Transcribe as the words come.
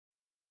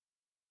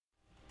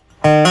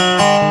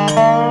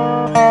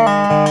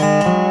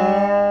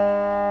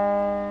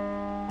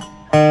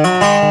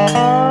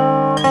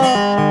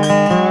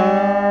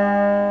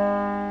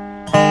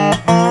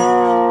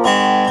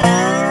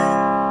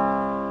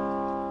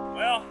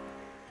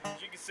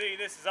see,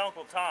 this is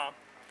Uncle Tom.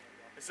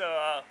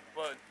 So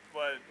what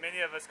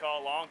many of us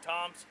call long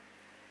toms.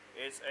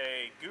 It's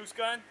a goose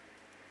gun.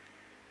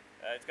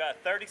 It's got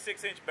a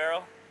 36-inch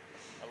barrel,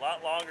 a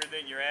lot longer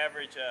than your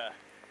average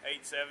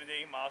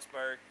 870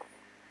 Mossberg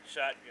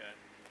shotgun.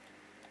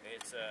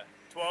 It's a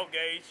 12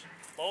 gauge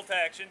bolt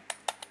action.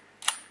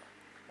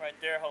 Right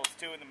there holds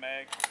 2 in the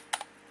mag.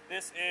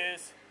 This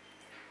is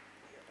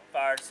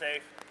fire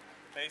safe.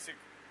 Basic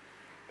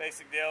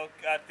deal.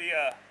 Got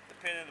the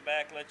pin in the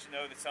back, let you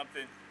know that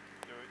something,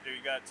 you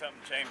got something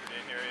chambered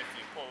in here if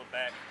you pull it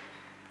back,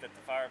 that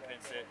the fire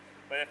pin sit.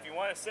 But if you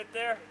want to sit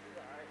there,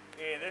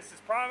 and this is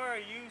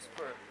primarily used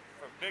for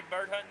big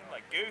bird hunting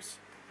like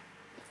goose.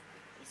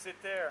 You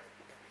sit there,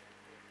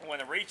 you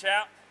want to reach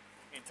out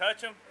and touch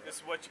them, this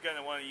is what you're going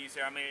to want to use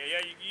here. I mean, yeah,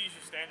 you can use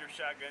your standard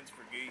shotguns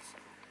for geese,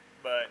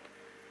 but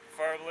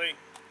preferably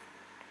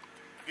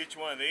get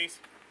you one of these.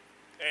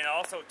 And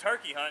also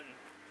turkey hunting,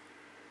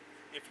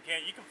 if you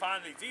can. You can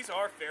find these. These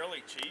are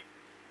fairly cheap.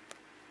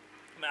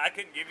 I mean, I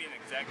couldn't give you an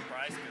exact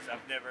price because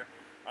I've never,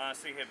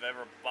 honestly, have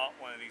ever bought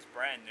one of these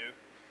brand new.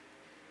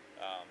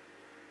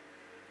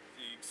 So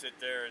you can sit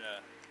there and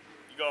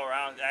you go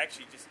around.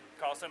 Actually, just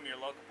call some of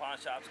your local pawn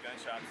shops, gun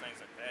shops,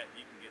 things like that.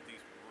 You can get these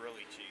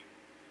really cheap.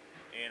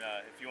 And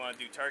if you want to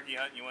do turkey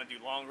hunting, you want to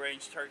do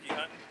long-range turkey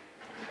hunting,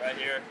 right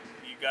here,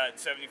 you got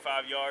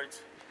 75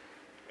 yards,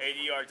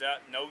 80 yards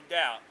out, no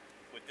doubt.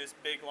 With this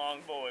big long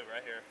boy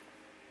right here,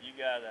 you're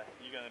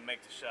gonna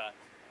make the shot,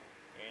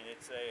 and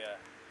it's a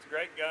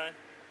great gun.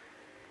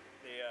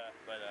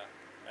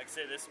 Like I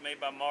said, this is made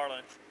by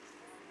Marlin.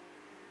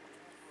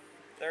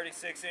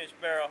 36-inch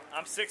barrel.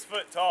 I'm 6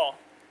 foot tall.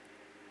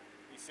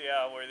 You see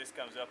where this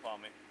comes up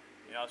on me,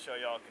 and I'll show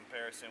y'all a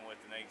comparison with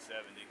an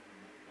 870,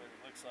 what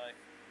it looks like.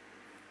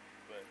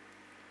 But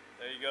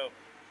there you go,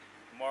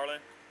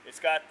 Marlin. It's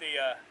got the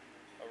a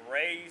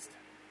raised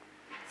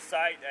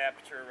sight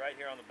aperture right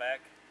here on the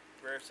back.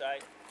 Rear sight,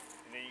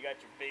 and then you got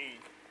your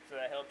bead, so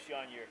that helps you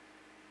on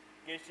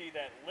gives you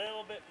that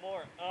little bit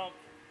more oomph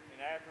and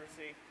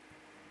accuracy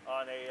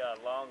on a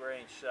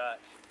long-range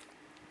shot.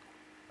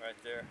 Right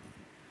there.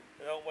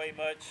 They don't weigh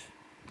much.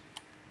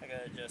 I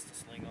gotta adjust the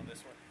sling on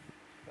this one,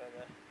 but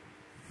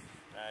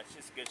it's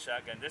just a good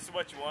shotgun. This is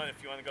what you want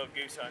if you want to go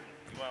goose hunting.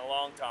 You want a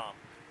long tom,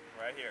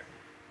 right here.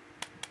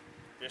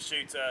 This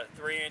shoots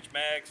 3-inch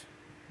mags.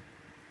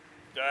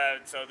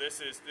 So this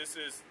is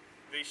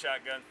these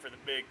shotguns for the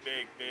big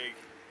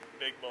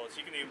bullets.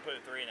 You can even put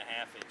a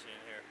 3.5-inch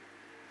in here.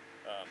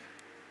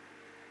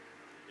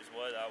 Is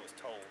what I was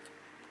told.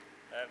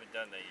 I haven't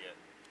done that yet,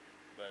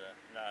 but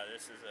nah,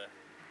 this is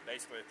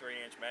basically a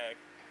 3-inch mag,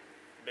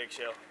 big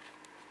shell.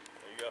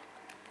 There you go,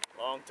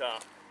 long tom.